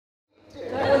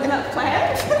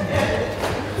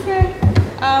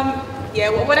Yeah,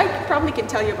 well, what I probably can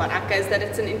tell you about Akka is that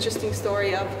it's an interesting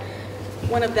story of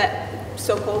one of that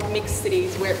so-called mixed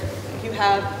cities where you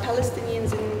have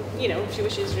Palestinians and, you know,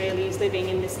 Jewish Israelis living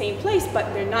in the same place,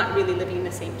 but they're not really living in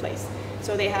the same place.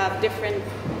 So they have different,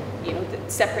 you know,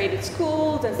 separated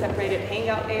schools and separated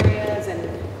hangout areas, and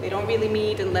they don't really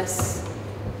meet unless,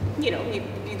 you know, you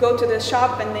go to the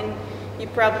shop and then you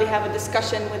probably have a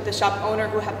discussion with the shop owner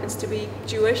who happens to be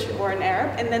Jewish or an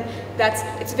Arab, and then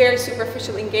it's very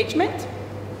superficial engagement.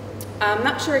 I'm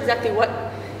not sure exactly what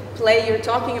play you're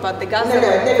talking about, the Gaza. No,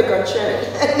 it never got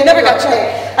shown. Never got shown.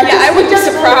 Yeah, I would be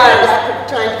surprised.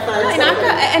 Trying to find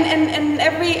and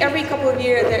every couple of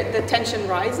years the tension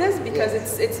rises because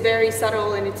it's very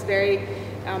subtle and it's very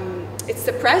it's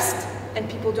suppressed, and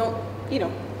people don't, you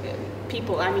know,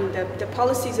 I mean the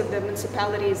policies of the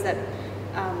municipalities that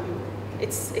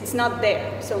it's not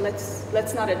there, so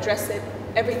let's not address it.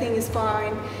 Everything is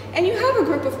fine, and you have a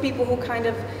group of people who kind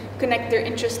of connect their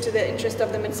interest to the interest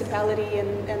of the municipality,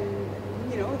 and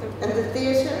you know. And the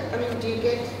theatre, I mean, do you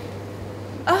get?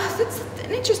 That's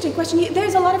an interesting question.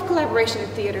 There's a lot of collaboration in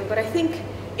theatre, but I think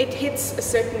it hits a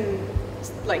certain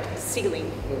ceiling,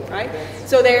 right?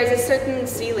 So there's a certain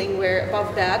ceiling where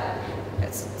above that,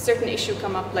 a certain issue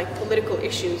come up, like political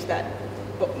issues that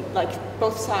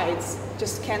both sides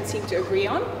just can't seem to agree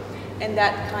on, and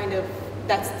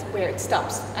that's where it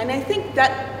stops. And I think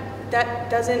that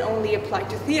doesn't only apply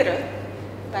to theater.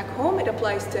 Back home, it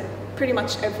applies to pretty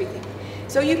much everything.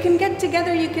 So you can get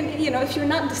together, you can, you know, if you're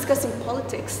not discussing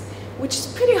politics, which is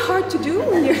pretty hard to do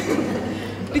when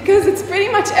you're, because it's pretty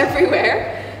much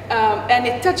everywhere, and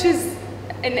it touches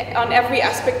on every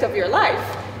aspect of your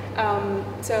life.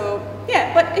 So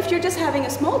yeah, but if you're just having a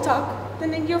small talk,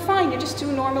 then you're fine. You're just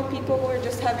two normal people who are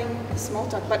just having small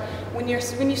talk. But when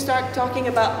you start talking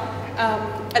about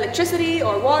electricity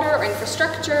or water or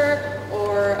infrastructure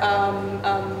or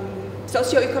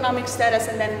socioeconomic status,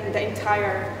 and then the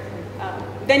entire,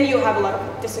 then you have a lot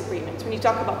of disagreements. When you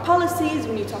talk about policies,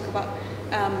 when you talk about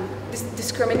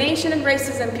discrimination and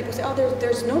racism, people say, oh,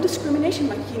 there's no discrimination.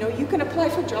 Like, you know, you can apply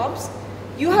for jobs.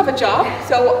 You have a job,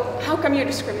 so how come you're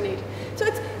discriminated? So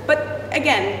but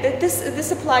again,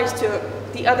 this applies to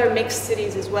the other mixed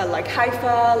cities as well, like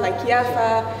Haifa, like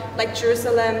Jaffa, like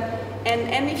Jerusalem.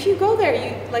 And if you go there,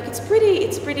 it's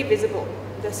pretty visible,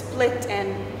 the split,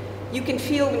 and you can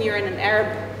feel when you're in an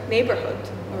Arab neighborhood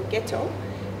or ghetto,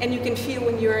 and you can feel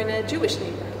when you're in a Jewish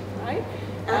neighborhood, right?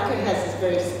 Akka has this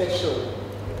very special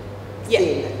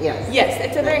scene. Yes,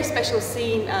 it's a very special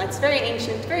scene. It's very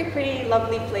ancient, very pretty,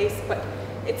 lovely place, but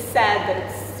it's sad that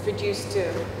it's reduced to...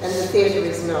 And the theatre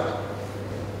is not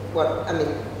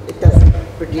it doesn't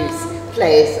produce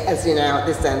plays as you know,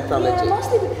 this anthology. Yeah,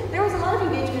 mostly, there was a lot of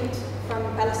engagement from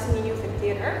Palestinian youth in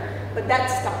theatre, but that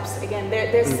stops again.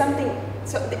 There's something,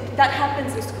 so that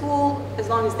happens in school as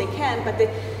long as they can, but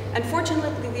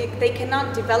unfortunately they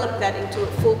cannot develop that into a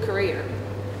full career.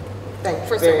 Thank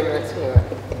you very much, Noura.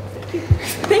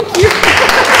 Thank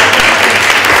you.